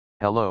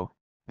Hello,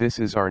 this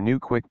is our new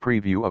quick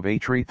preview of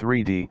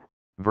ATree3D,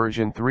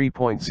 version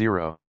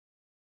 3.0.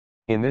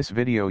 In this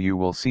video you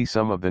will see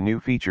some of the new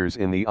features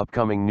in the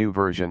upcoming new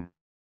version.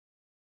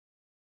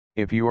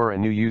 If you are a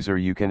new user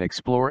you can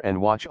explore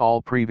and watch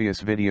all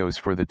previous videos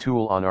for the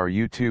tool on our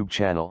YouTube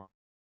channel.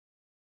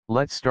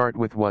 Let's start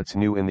with what's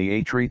new in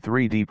the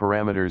ATree3D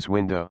parameters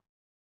window.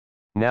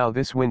 Now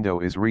this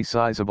window is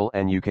resizable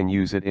and you can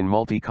use it in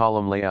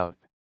multi-column layout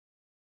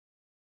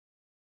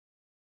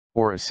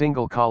or a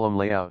single column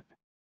layout.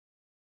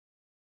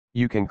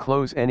 You can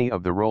close any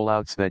of the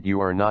rollouts that you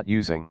are not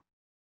using.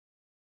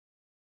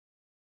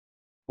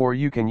 Or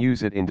you can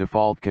use it in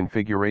default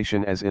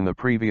configuration as in the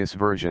previous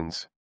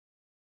versions.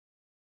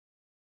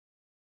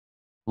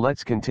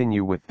 Let's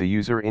continue with the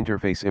user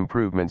interface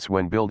improvements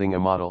when building a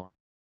model.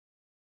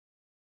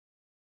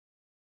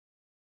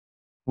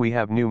 We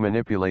have new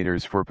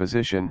manipulators for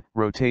position,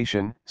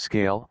 rotation,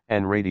 scale,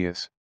 and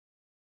radius.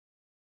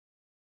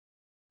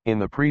 In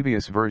the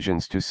previous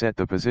versions, to set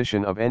the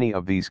position of any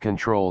of these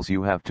controls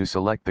you have to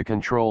select the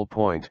control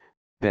point,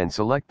 then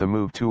select the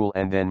move tool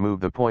and then move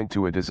the point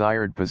to a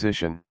desired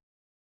position.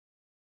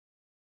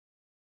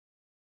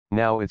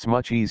 Now it's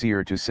much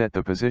easier to set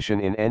the position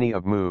in any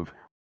of move,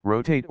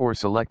 rotate or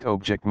select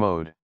object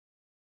mode.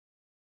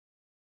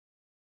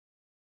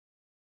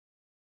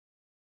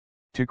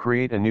 To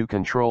create a new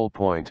control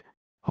point,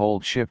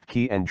 hold Shift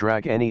key and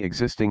drag any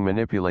existing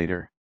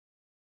manipulator.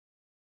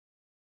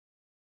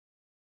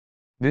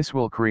 This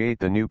will create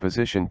the new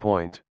position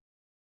point.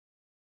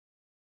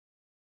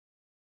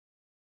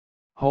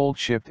 Hold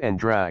Shift and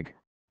drag,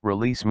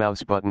 release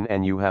mouse button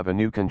and you have a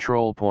new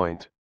control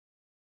point.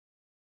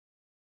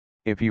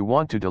 If you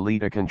want to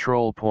delete a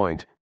control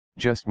point,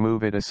 just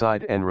move it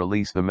aside and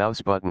release the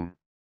mouse button.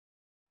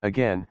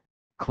 Again,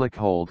 click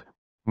hold,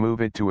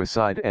 move it to a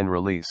side and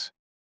release.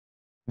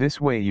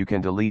 This way you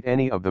can delete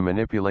any of the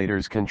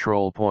manipulator's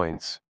control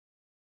points.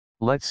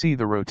 Let's see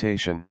the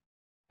rotation.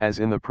 As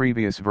in the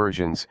previous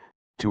versions,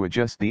 to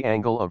adjust the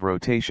angle of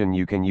rotation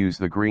you can use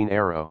the green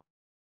arrow.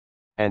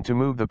 And to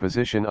move the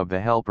position of the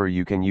helper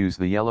you can use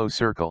the yellow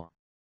circle.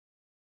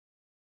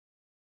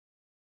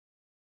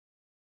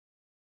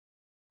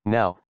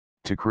 Now,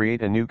 to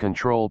create a new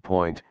control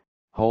point,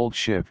 hold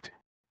Shift,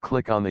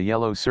 click on the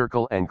yellow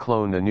circle and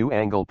clone the new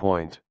angle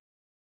point.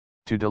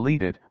 To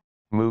delete it,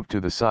 move to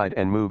the side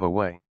and move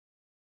away.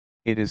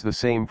 It is the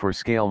same for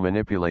scale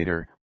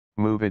manipulator,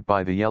 move it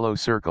by the yellow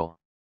circle.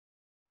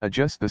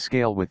 Adjust the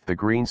scale with the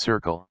green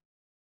circle.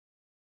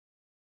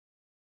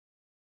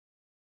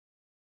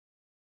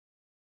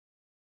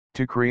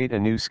 To create a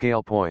new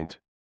scale point,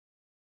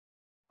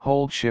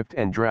 hold Shift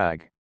and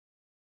drag.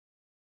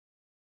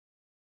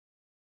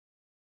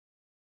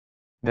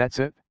 That's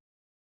it.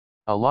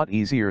 A lot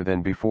easier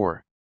than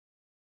before.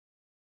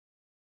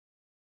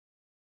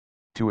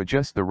 To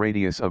adjust the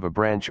radius of a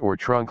branch or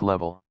trunk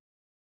level,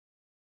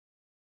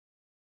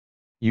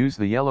 use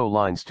the yellow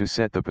lines to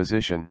set the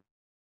position.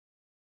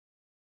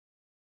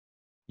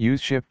 Use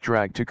Shift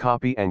drag to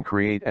copy and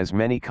create as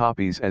many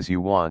copies as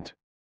you want.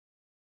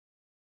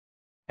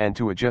 And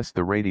to adjust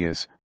the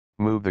radius,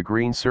 move the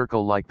green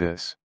circle like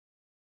this.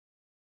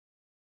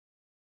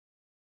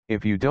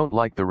 If you don't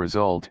like the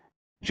result,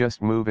 just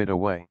move it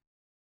away.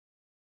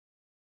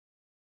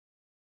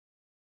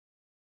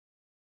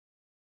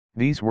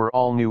 These were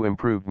all new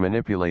improved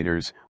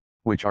manipulators,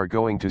 which are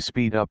going to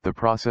speed up the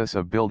process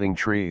of building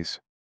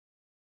trees.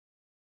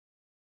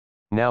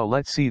 Now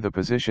let's see the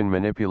position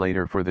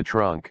manipulator for the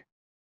trunk.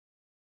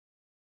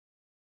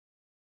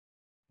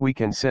 We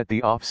can set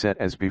the offset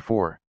as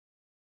before.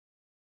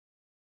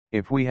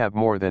 If we have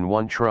more than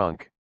one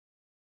trunk,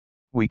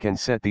 we can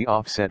set the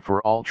offset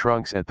for all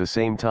trunks at the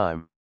same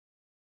time.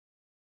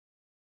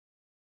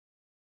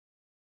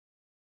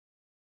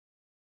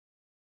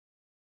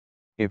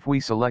 If we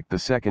select the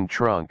second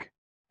trunk,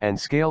 and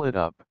scale it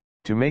up,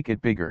 to make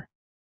it bigger.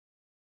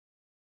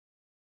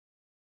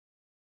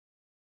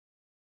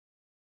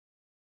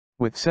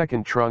 With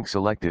second trunk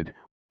selected,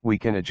 we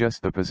can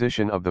adjust the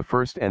position of the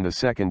first and the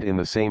second in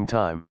the same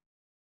time.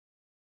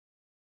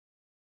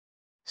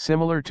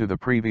 Similar to the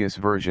previous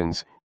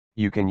versions,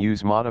 you can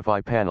use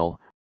Modify panel,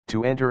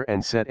 to enter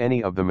and set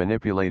any of the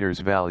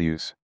manipulator's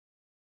values.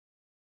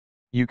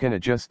 You can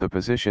adjust the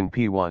position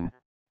P1,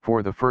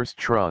 for the first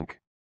trunk.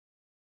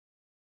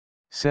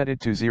 Set it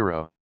to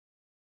 0.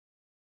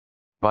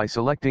 By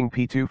selecting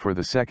P2 for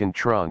the second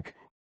trunk,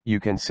 you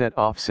can set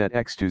offset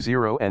X to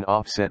 0 and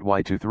offset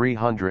Y to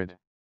 300.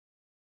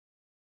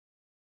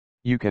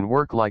 You can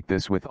work like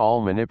this with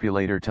all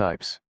manipulator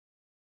types.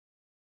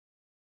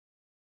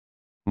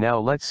 Now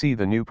let's see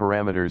the new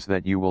parameters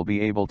that you will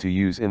be able to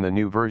use in the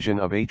new version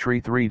of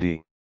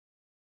ATree3D.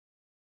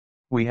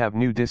 We have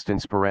new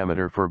distance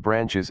parameter for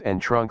branches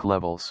and trunk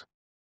levels.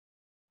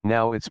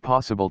 Now it's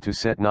possible to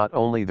set not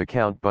only the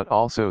count but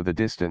also the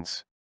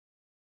distance.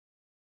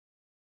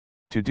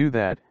 To do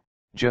that,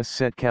 just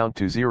set count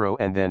to 0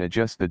 and then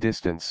adjust the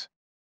distance.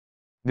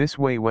 This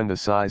way when the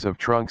size of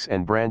trunks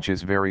and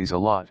branches varies a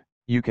lot,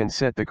 you can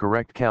set the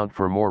correct count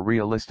for more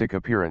realistic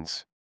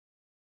appearance.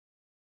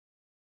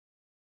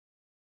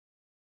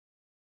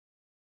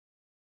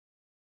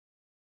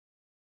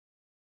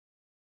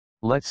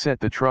 Let's set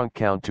the trunk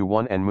count to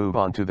 1 and move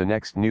on to the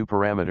next new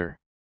parameter.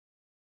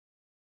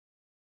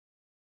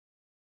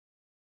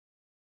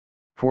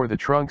 For the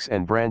trunks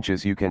and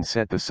branches you can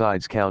set the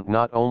sides count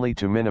not only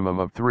to minimum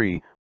of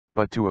 3,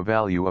 but to a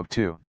value of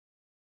 2.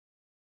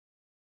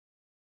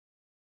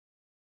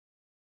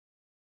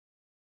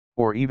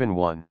 Or even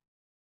 1.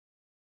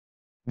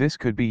 This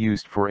could be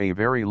used for a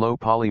very low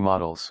poly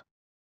models.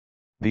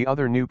 The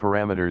other new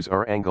parameters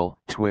are angle,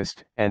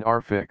 twist, and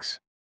R-fix.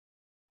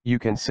 You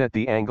can set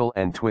the angle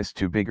and twist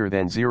to bigger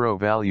than 0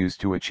 values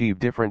to achieve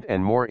different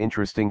and more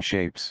interesting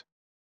shapes.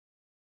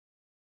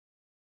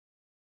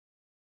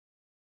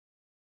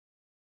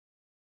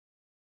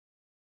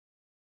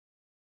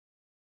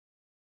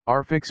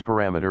 R-fix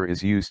parameter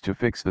is used to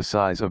fix the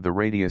size of the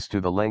radius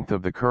to the length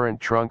of the current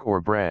trunk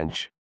or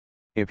branch.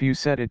 If you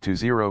set it to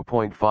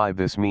 0.5,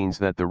 this means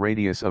that the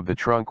radius of the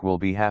trunk will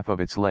be half of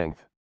its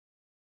length.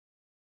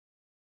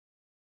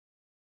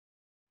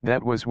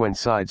 That was when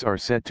sides are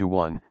set to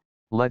 1,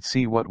 let's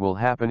see what will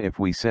happen if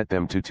we set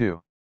them to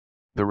 2.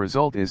 The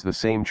result is the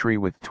same tree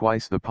with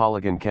twice the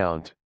polygon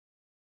count.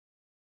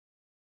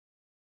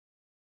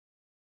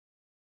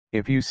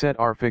 If you set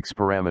R-fix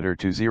parameter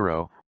to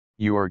 0,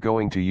 you are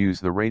going to use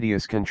the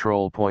radius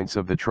control points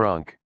of the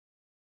trunk.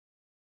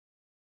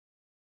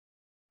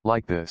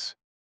 Like this.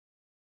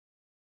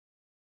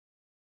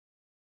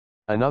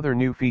 Another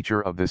new feature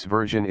of this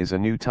version is a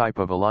new type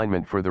of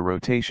alignment for the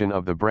rotation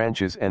of the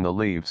branches and the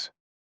leaves.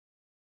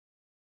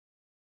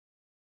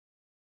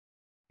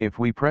 If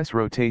we press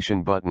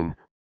rotation button,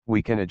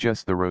 we can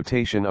adjust the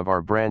rotation of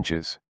our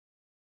branches.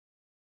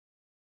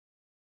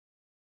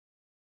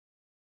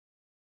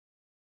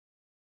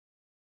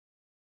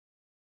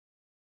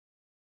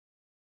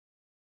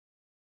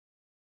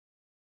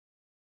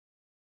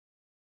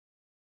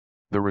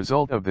 The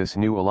result of this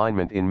new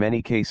alignment in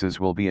many cases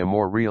will be a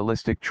more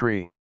realistic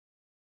tree.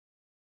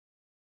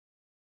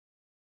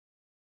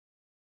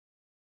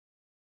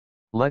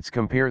 Let's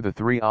compare the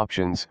three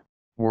options: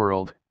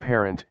 world,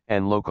 parent,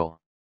 and local.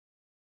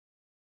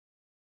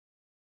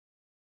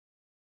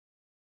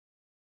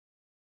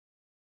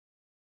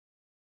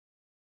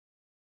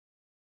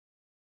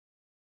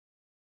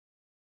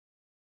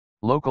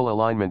 Local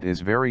alignment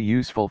is very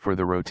useful for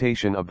the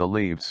rotation of the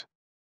leaves.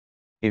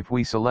 If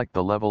we select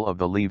the level of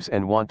the leaves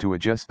and want to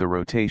adjust the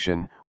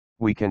rotation,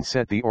 we can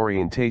set the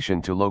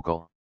orientation to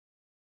local.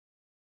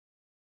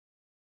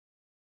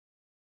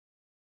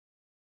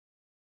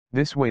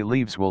 This way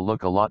leaves will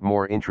look a lot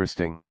more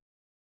interesting.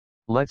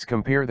 Let's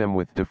compare them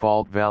with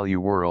default value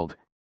world.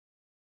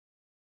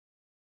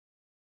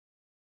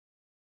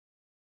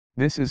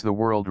 This is the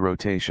world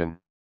rotation.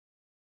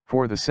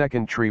 For the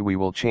second tree we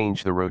will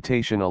change the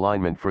rotation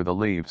alignment for the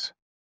leaves.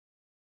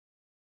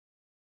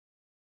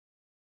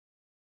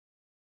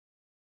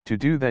 To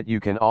do that you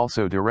can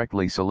also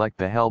directly select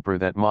the helper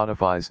that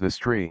modifies this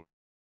tree.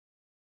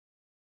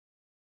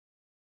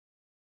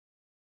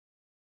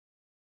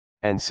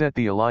 And set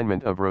the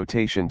alignment of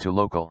rotation to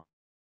local.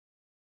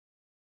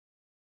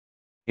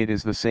 It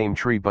is the same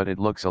tree but it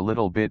looks a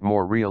little bit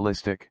more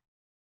realistic.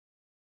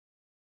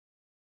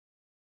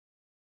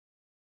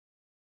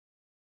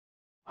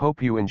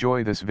 Hope you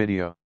enjoy this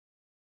video.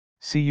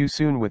 See you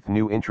soon with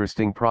new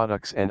interesting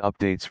products and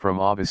updates from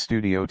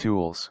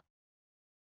AvizStudioTools.